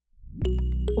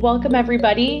Welcome,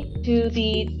 everybody, to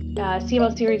the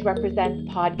CMO Series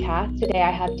Represents podcast. Today,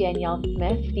 I have Danielle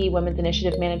Smith, the Women's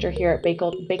Initiative Manager here at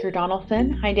Baker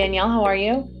Donelson. Hi, Danielle. How are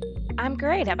you? I'm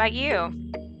great. How about you?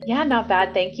 Yeah, not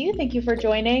bad. Thank you. Thank you for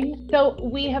joining. So,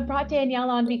 we have brought Danielle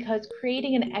on because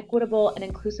creating an equitable and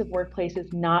inclusive workplace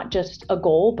is not just a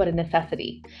goal, but a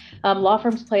necessity. Law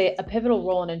firms play a pivotal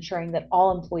role in ensuring that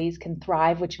all employees can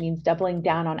thrive, which means doubling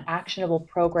down on actionable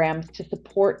programs to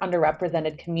support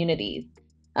underrepresented communities.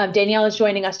 Danielle is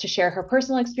joining us to share her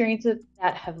personal experiences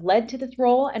that have led to this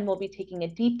role, and we'll be taking a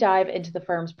deep dive into the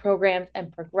firm's programs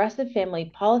and progressive family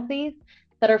policies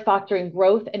that are fostering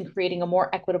growth and creating a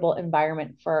more equitable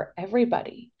environment for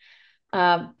everybody.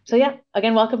 So yeah,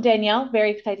 again, welcome Danielle.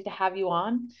 Very excited to have you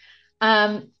on.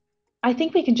 Um, I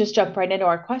think we can just jump right into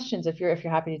our questions if you're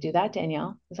happy to do that,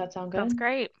 Danielle. Does that sound Sounds good?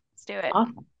 great. Let's do it.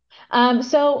 Awesome.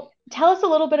 So tell us a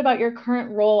little bit about your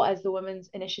current role as the Women's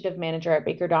Initiative Manager at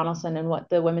Baker Donelson and what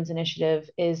the Women's Initiative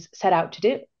is set out to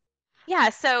do. Yeah,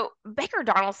 so Baker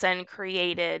Donelson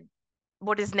created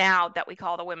what is now that we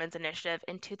call the Women's Initiative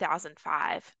in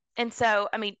 2005. And so,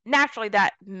 naturally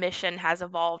that mission has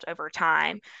evolved over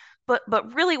time.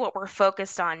 But really what we're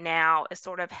focused on now is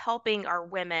sort of helping our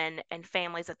women and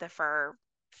families at the firm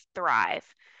thrive,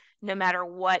 no matter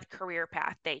what career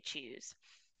path they choose.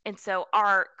 And so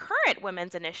our current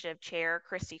Women's Initiative chair,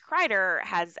 Christy Kreider,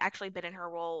 has actually been in her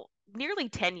role nearly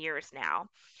 10 years now.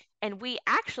 And we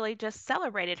actually just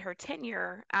celebrated her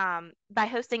tenure by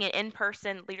hosting an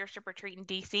in-person leadership retreat in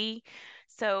DC.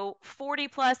 So 40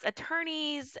 plus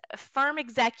attorneys, firm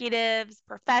executives,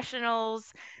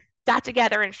 professionals got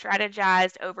together and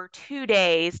strategized over 2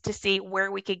 days to see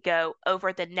where we could go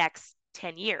over the next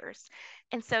 10 years.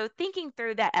 And so thinking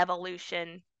through that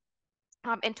evolution,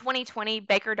 in 2020,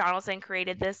 Baker Donaldson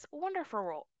created this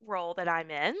wonderful role that I'm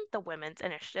in, the Women's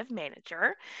Initiative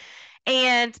Manager.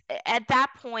 And at that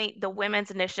point, the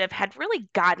Women's Initiative had really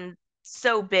gotten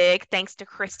so big, thanks to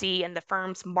Christy and the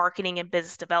firm's marketing and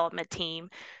business development team,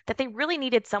 that they really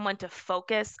needed someone to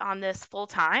focus on this full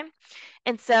time.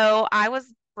 And so I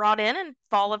was brought in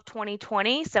fall of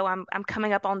 2020. So I'm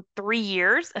coming up on 3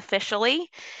 years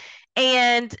officially.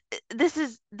 And this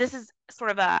is sort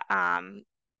of a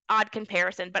odd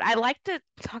comparison, but I like to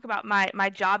talk about my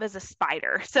job as a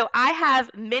spider. So I have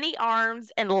many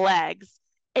arms and legs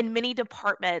in many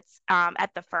departments at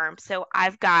the firm. So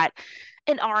I've got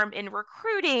an arm in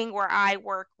recruiting where I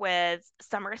work with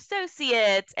summer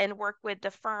associates and work with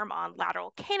the firm on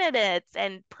lateral candidates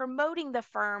and promoting the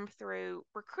firm through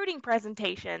recruiting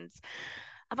presentations.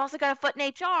 I've also got a foot in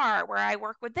HR where I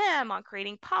work with them on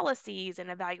creating policies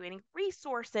and evaluating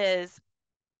resources.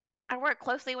 I work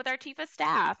closely with our chief of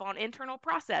staff on internal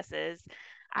processes.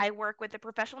 I work with the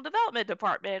professional development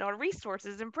department on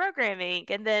resources and programming.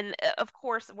 And then, of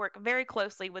course, work very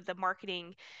closely with the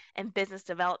marketing and business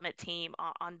development team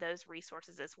on those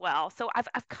resources as well. So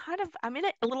I'm in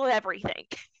a little of everything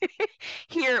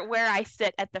here where I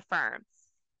sit at the firm.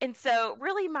 And so,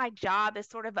 really, my job is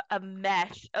sort of a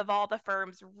mesh of all the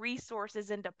firm's resources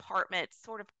and departments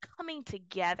sort of coming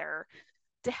together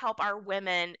to help our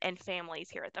women and families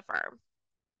here at the firm.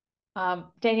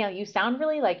 Danielle, you sound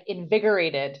really like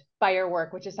invigorated by your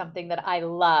work, which is something that I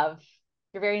love.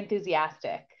 You're very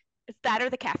enthusiastic. It's that or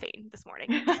the caffeine this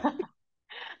morning.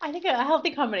 I think a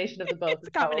healthy combination of the both It's is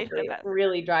a combination of probably both.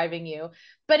 really driving you.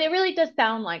 But it really does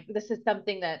sound like this is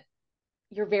something that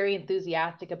you're very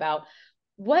enthusiastic about.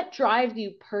 What drives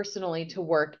you personally to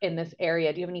work in this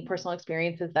area? Do you have any personal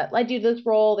experiences that led you to this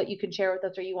role that you can share with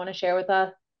us or you want to share with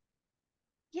us?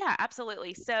 Yeah,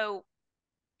 absolutely. So,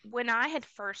 when I had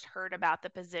first heard about the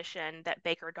position that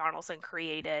Baker Donaldson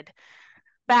created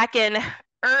back in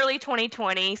early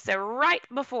 2020, so right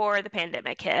before the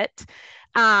pandemic hit,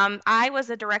 I was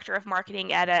a director of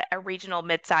marketing at a regional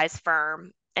mid-sized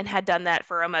firm and had done that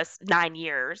for almost 9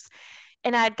 years.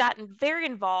 And I had gotten very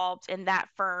involved in that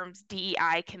firm's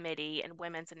DEI committee and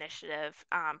women's initiative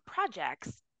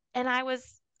projects. And I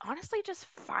was honestly just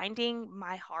finding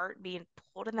my heart being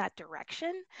pulled in that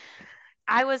direction.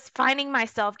 I was finding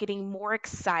myself getting more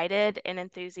excited and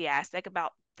enthusiastic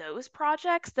about those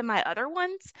projects than my other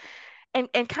ones. And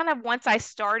kind of once I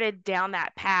started down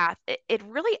that path, it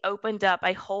really opened up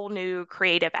a whole new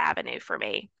creative avenue for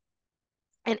me.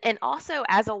 And also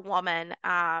as a woman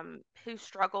who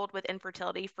struggled with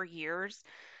infertility for years,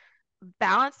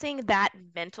 balancing that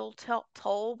mental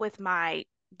toll with my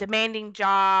demanding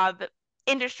job,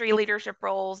 industry leadership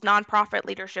roles, nonprofit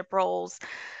leadership roles.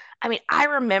 I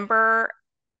remember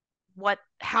what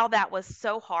how that was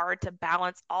so hard to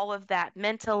balance all of that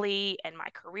mentally and my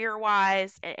career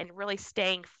wise and really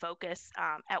staying focused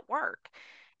at work.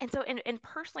 And so in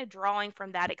personally drawing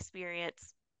from that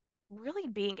experience, really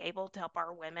being able to help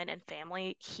our women and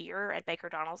family here at Baker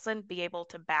Donelson be able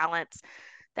to balance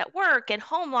that work and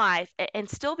home life and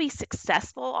still be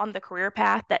successful on the career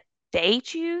path that they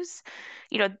choose,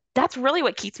 that's really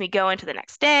what keeps me going to the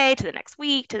next day, to the next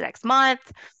week, to the next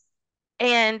month.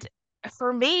 And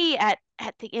for me, at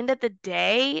the end of the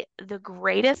day, the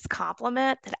greatest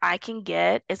compliment that I can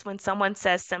get is when someone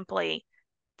says simply,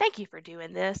 "Thank you for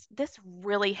doing this. This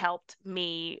really helped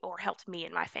me or helped me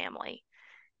and my family."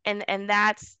 And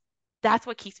that's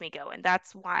what keeps me going.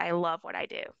 That's why I love what I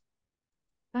do.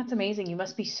 That's amazing. You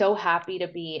must be so happy to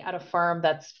be at a firm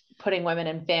that's putting women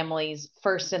and families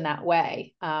first in that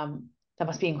way. That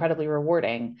must be incredibly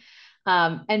rewarding.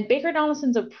 And Baker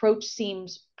Donaldson's approach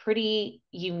seems pretty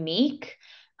unique.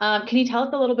 Can you tell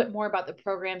us a little bit more about the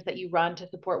programs that you run to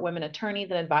support women attorneys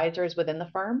and advisors within the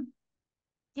firm?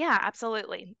 Yeah,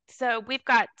 absolutely. So we've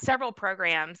got several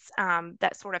programs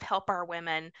that sort of help our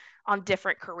women on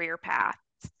different career paths.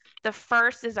 The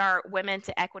first is our Women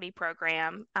to Equity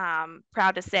program.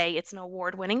 Proud to say it's an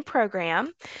award-winning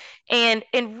program. And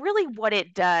really what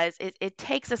it does is it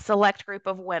takes a select group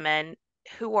of women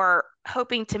who are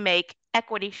hoping to make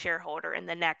equity shareholder in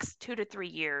the next 2 to 3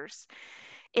 years.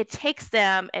 It takes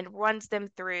them and runs them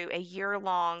through a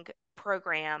year-long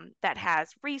program that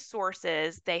has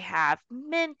resources, they have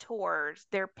mentors,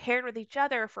 they're paired with each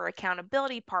other for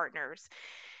accountability partners.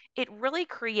 It really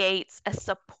creates a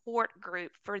support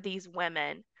group for these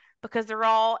women because they're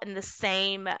all in the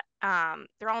same path and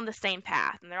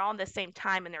they're all in the same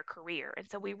time in their career. And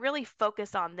so we really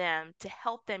focus on them to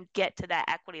help them get to that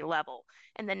equity level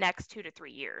in the next 2 to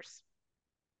 3 years.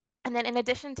 And then in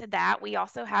addition to that, we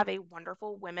also have a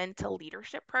wonderful Women to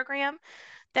Leadership program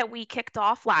that we kicked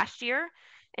off last year.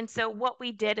 And so what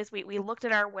we did is we looked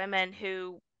at our women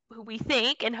who we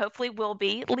think and hopefully will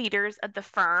be leaders of the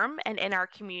firm and in our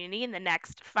community in the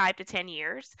next 5 to 10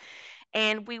 years.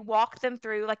 And we walked them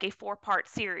through like a 4-part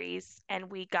series.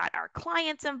 And we got our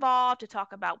clients involved to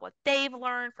talk about what they've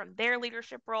learned from their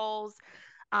leadership roles.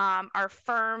 Our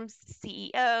firm's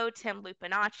CEO, Tim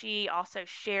Lupinacci, also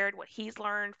shared what he's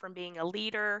learned from being a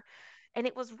leader. And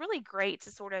it was really great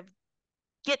to sort of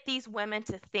get these women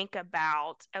to think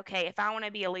about, okay, if I want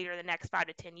to be a leader the next 5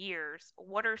 to 10 years,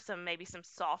 what are maybe some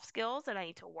soft skills that I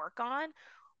need to work on?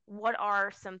 What are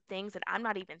some things that I'm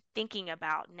not even thinking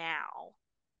about now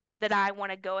that I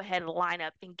want to go ahead and line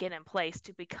up and get in place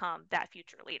to become that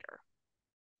future leader?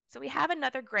 So we have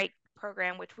another great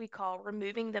program which we call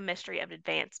Removing the Mystery of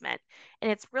Advancement.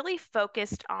 And it's really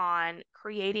focused on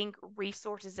creating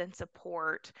resources and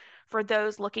support for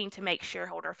those looking to make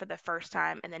shareholder for the first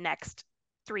time in the next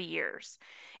 3 years.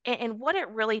 And what it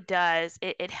really does,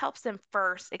 it helps them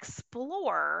first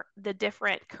explore the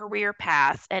different career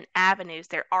paths and avenues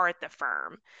there are at the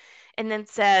firm and then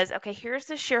says, okay, here's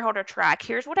the shareholder track.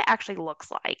 Here's what it actually looks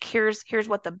like. Here's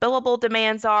what the billable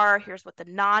demands are. Here's what the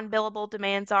non-billable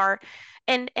demands are.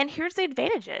 And here's the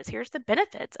advantages. Here's the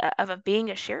benefits of being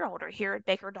a shareholder here at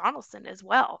Baker Donelson as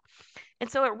well.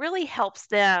 And so it really helps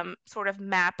them sort of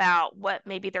map out what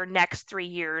maybe their next 3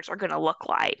 years are going to look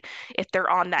like if they're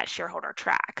on that shareholder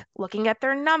track, looking at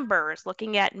their numbers,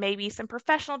 looking at maybe some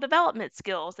professional development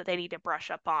skills that they need to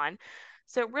brush up on.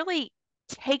 So it really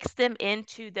takes them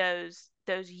into those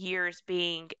years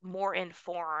being more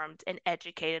informed and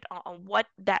educated on what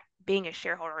that being a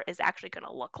shareholder is actually going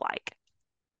to look like.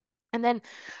 And then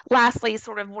lastly,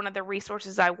 sort of one of the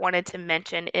resources I wanted to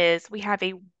mention is we have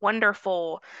a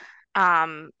wonderful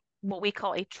what we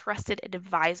call a trusted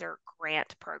advisor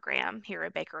grant program here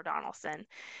at Baker Donelson.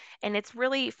 And it's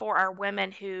really for our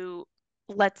women who,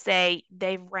 let's say,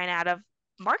 they've ran out of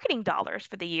marketing dollars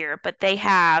for the year, but they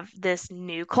have this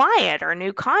new client or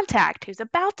new contact who's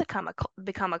about to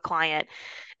become a client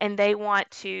and they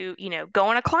want to, go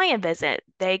on a client visit.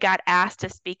 They got asked to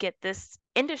speak at this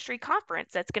industry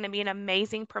conference that's going to be an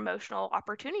amazing promotional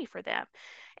opportunity for them.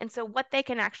 And so what they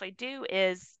can actually do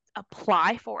is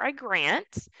apply for a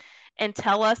grant and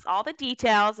tell us all the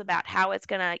details about how it's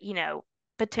going to,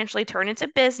 potentially turn into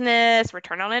business,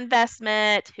 return on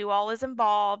investment, who all is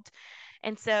involved.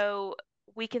 And so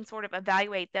we can sort of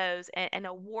evaluate those and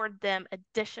award them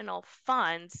additional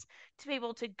funds to be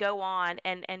able to go on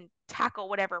and tackle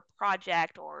whatever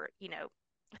project or,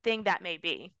 thing that may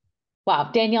be.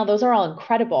 Wow, Danielle, those are all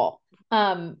incredible.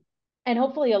 And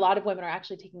hopefully, a lot of women are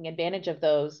actually taking advantage of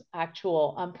those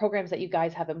actual programs that you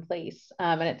guys have in place.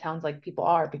 And it sounds like people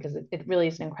are because it really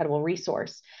is an incredible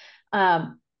resource.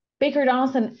 Um, Baker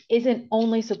Donaldson isn't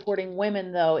only supporting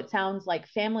women, though. It sounds like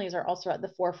families are also at the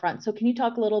forefront. So, can you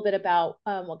talk a little bit about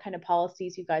what kind of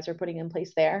policies you guys are putting in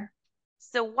place there?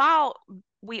 So while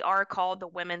we are called the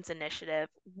Women's Initiative,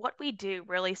 what we do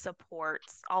really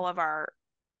supports all of our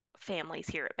families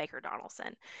here at Baker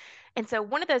Donelson. And so,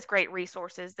 one of those great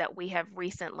resources that we have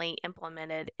recently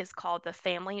implemented is called the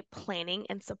Family Planning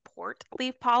and Support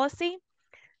Leave Policy.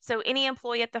 So, any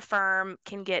employee at the firm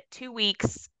can get 2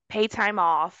 weeks paid time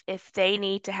off if they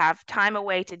need to have time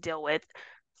away to deal with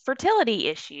fertility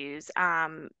issues,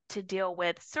 to deal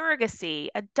with surrogacy,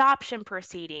 adoption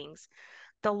proceedings,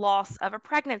 the loss of a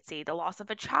pregnancy, the loss of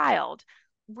a child,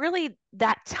 really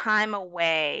that time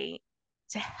away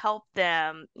to help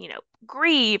them,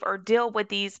 grieve or deal with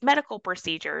these medical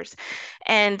procedures.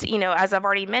 And, as I've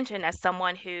already mentioned, as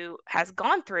someone who has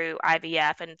gone through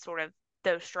IVF and sort of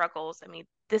those struggles, I mean,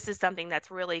 this is something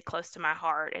that's really close to my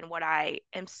heart and what I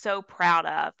am so proud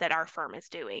of that our firm is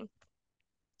doing.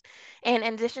 And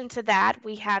in addition to that,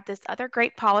 we have this other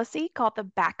great policy called the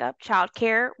Backup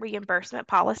Childcare Reimbursement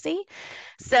Policy.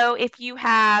 So if you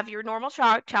have your normal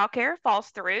childcare falls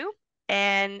through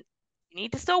and you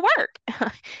need to still work,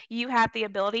 you have the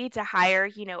ability to hire,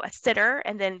 a sitter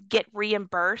and then get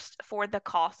reimbursed for the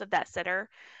cost of that sitter,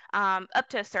 up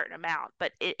to a certain amount.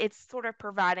 But it's sort of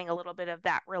providing a little bit of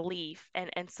that relief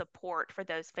and support for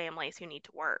those families who need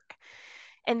to work.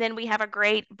 And then we have a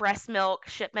great breast milk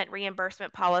shipment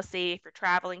reimbursement policy. If you're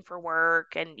traveling for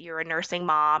work and you're a nursing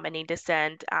mom and need to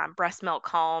send breast milk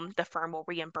home, the firm will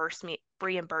reimburse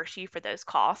you for those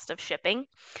costs of shipping.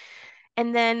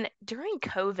 And then during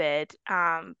COVID,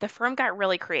 the firm got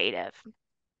really creative.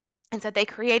 And so they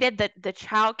created the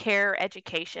child care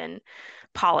education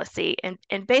policy.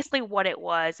 And basically what it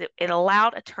was, it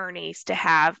allowed attorneys to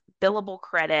have billable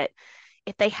credit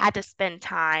if they had to spend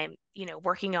time,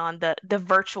 working on the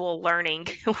virtual learning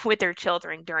with their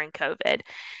children during COVID.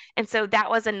 And so that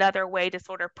was another way to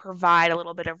sort of provide a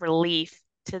little bit of relief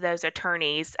to those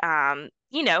attorneys,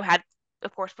 had,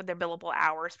 of course, for their billable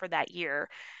hours for that year.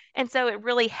 And so it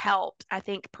really helped, I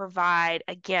think, provide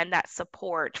again that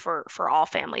support for all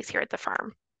families here at the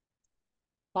firm.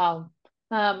 Wow.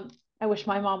 Um, I wish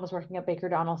my mom was working at Baker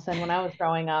Donelson when I was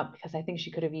growing up because I think she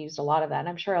could have used a lot of that. And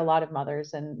I'm sure a lot of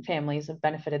mothers and families have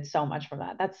benefited so much from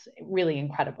that. That's really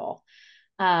incredible.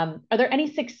 Are there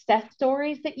any success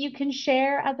stories that you can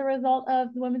share as a result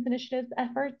of the Women's Initiative's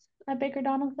efforts at Baker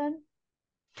Donelson?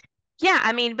 Yeah,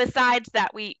 I mean, besides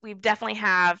that, we definitely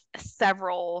have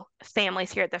several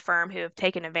families here at the firm who have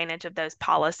taken advantage of those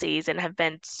policies and have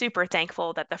been super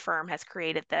thankful that the firm has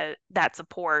created that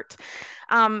support.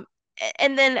 Um,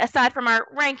 and then aside from our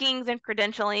rankings and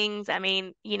credentialings, I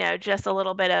mean, just a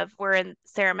little bit of we're in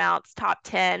Sarah Mount's top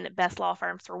 10 best law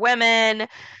firms for women,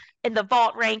 in the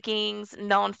Vault rankings,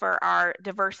 known for our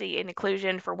diversity and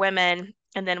inclusion for women,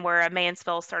 and then we're a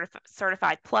Mansfield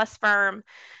certified plus firm.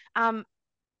 Um,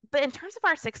 but in terms of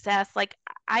our success, like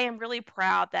I am really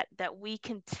proud that we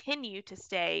continue to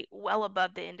stay well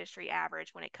above the industry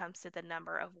average when it comes to the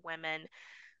number of women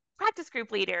practice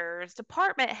group leaders,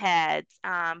 department heads,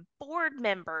 board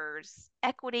members,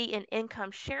 equity and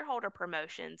income shareholder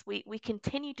promotions. We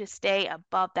continue to stay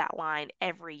above that line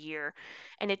every year,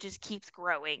 and it just keeps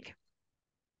growing.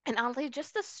 And honestly,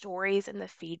 just the stories and the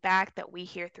feedback that we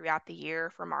hear throughout the year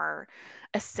from our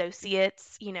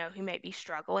associates, who may be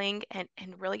struggling and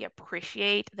really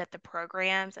appreciate that the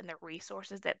programs and the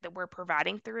resources that we're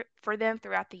providing through for them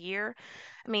throughout the year.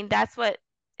 I mean, that's what,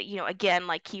 again,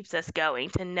 like keeps us going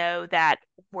to know that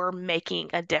we're making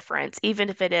a difference, even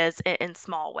if it is in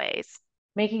small ways.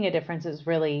 Making a difference is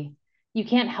really, you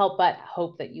can't help but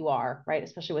hope that you are, right?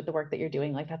 Especially with the work that you're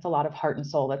doing. Like that's a lot of heart and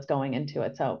soul that's going into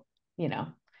it. So, you know,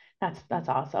 that's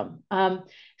awesome.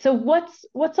 So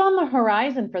what's on the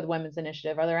horizon for the Women's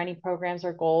Initiative? Are there any programs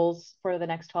or goals for the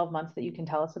next 12 months that you can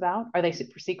tell us about? Are they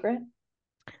super secret?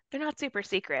 They're not super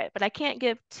secret, but I can't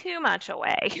give too much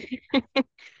away.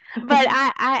 But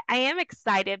I am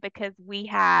excited because we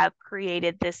have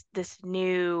created this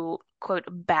new quote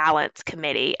balance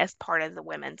committee as part of the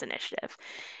Women's Initiative.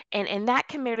 And that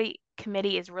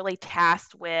committee is really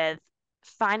tasked with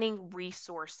finding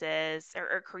resources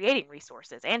or creating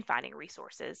resources and finding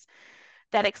resources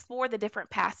that explore the different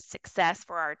paths to success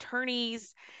for our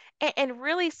attorneys and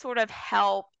really sort of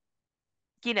help,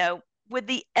 you know, with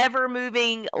the ever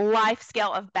moving life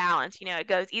scale of balance. It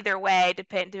goes either way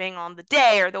depending on the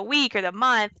day or the week or the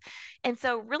month. And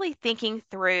so really thinking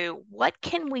through what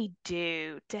can we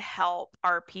do to help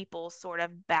our people sort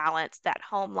of balance that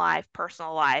home life,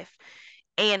 personal life,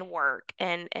 and work.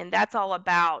 And that's all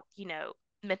about,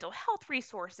 mental health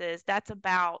resources. That's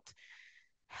about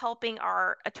helping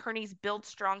our attorneys build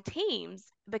strong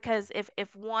teams, because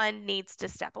if one needs to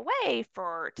step away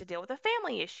to deal with a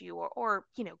family issue, or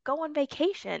go on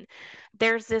vacation,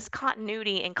 there's this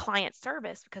continuity in client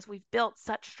service because we've built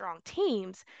such strong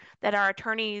teams that our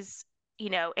attorneys,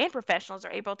 and professionals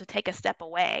are able to take a step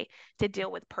away to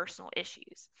deal with personal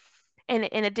issues. And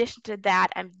in addition to that,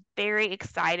 I'm very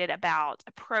excited about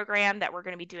a program that we're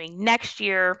going to be doing next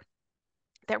year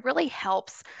that really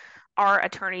helps our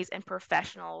attorneys and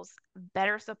professionals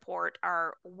better support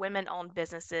our women-owned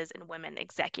businesses and women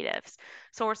executives.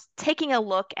 So we're taking a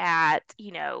look at,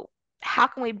 how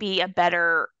can we be a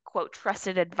better, quote,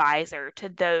 trusted advisor to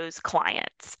those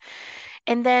clients?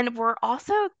 And then we're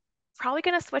also probably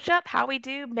going to switch up how we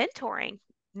do mentoring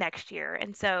next year.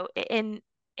 And so in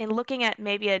looking at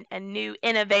maybe a new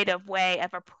innovative way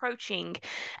of approaching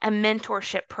a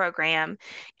mentorship program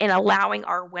and allowing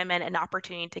our women an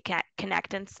opportunity to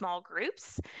connect in small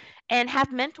groups and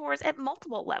have mentors at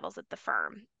multiple levels at the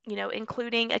firm,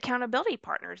 including accountability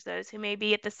partners, those who may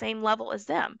be at the same level as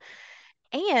them,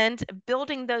 and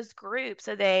building those groups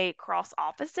so they cross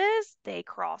offices, they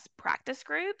cross practice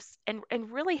groups, and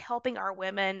really helping our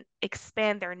women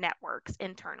expand their networks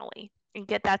internally and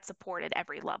get that support at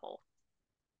every level.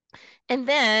 And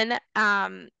then,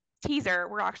 teaser,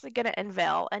 we're actually going to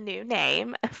unveil a new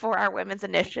name for our women's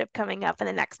initiative coming up in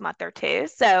the next month or two.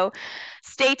 So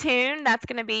stay tuned. That's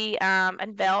going to be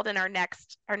unveiled in our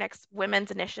next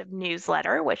women's initiative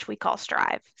newsletter, which we call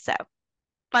Strive. So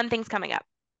fun things coming up.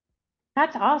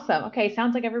 That's awesome. Okay,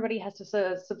 sounds like everybody has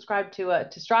to subscribe to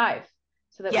Strive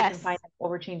so that we can find out what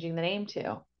we're changing the name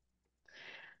to.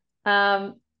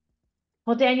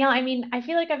 Well, Danielle, I mean, I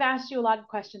feel like I've asked you a lot of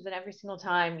questions, and every single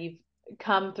time you've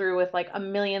come through with like a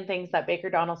million things that Baker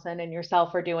Donelson and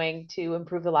yourself are doing to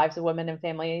improve the lives of women and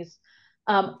families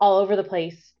all over the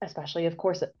place, especially, of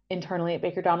course, internally at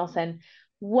Baker Donelson.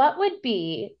 What would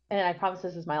be, and I promise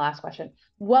this is my last question,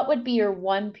 what would be your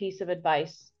one piece of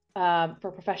advice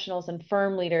for professionals and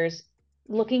firm leaders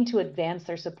looking to advance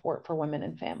their support for women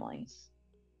and families?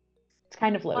 It's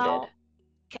kind of loaded. Well,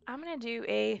 I'm going to do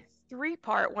a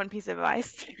 3-part one piece of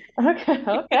advice. Okay,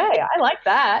 I like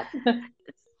that.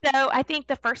 So I think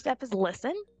the first step is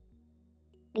listen.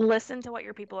 Listen to what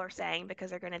your people are saying, because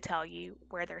they're going to tell you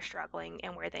where they're struggling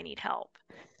and where they need help.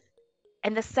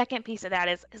 And the second piece of that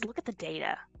is look at the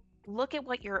data. Look at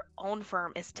what your own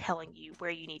firm is telling you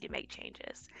where you need to make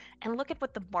changes. And look at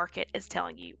what the market is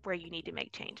telling you where you need to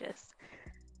make changes.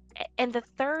 And the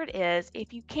third is,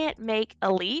 if you can't make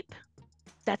a leap,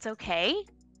 that's okay.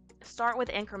 Start with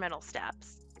incremental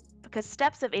steps, because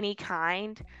steps of any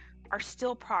kind are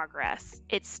still progress.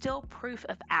 It's still proof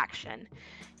of action.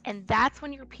 And that's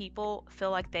when your people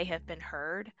feel like they have been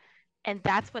heard. And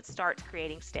that's what starts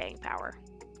creating staying power.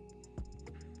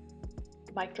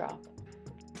 Mic drop.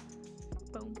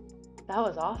 Boom. That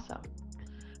was awesome.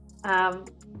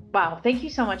 Wow. Thank you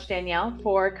so much, Danielle,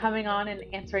 for coming on and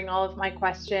answering all of my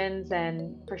questions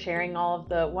and for sharing all of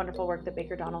the wonderful work that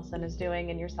Baker Donelson is doing,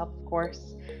 and yourself, of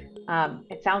course.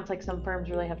 It sounds like some firms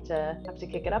really have to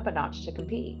kick it up a notch to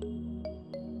compete.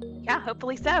 Yeah,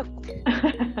 hopefully so.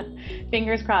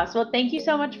 Fingers crossed. Well, thank you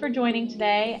so much for joining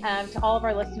today. To all of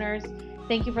our listeners,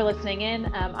 thank you for listening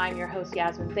in. I'm your host,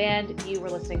 Yasmin Zand. You were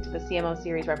listening to the CMO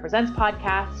Series Represents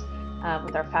podcast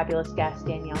with our fabulous guest,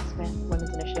 Danielle Smith,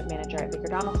 Women's Initiative Manager at Baker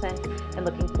Donelson, and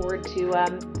looking forward to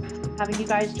having you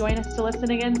guys join us to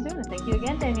listen again soon. And thank you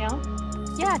again, Danielle.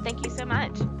 Yeah, thank you so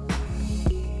much.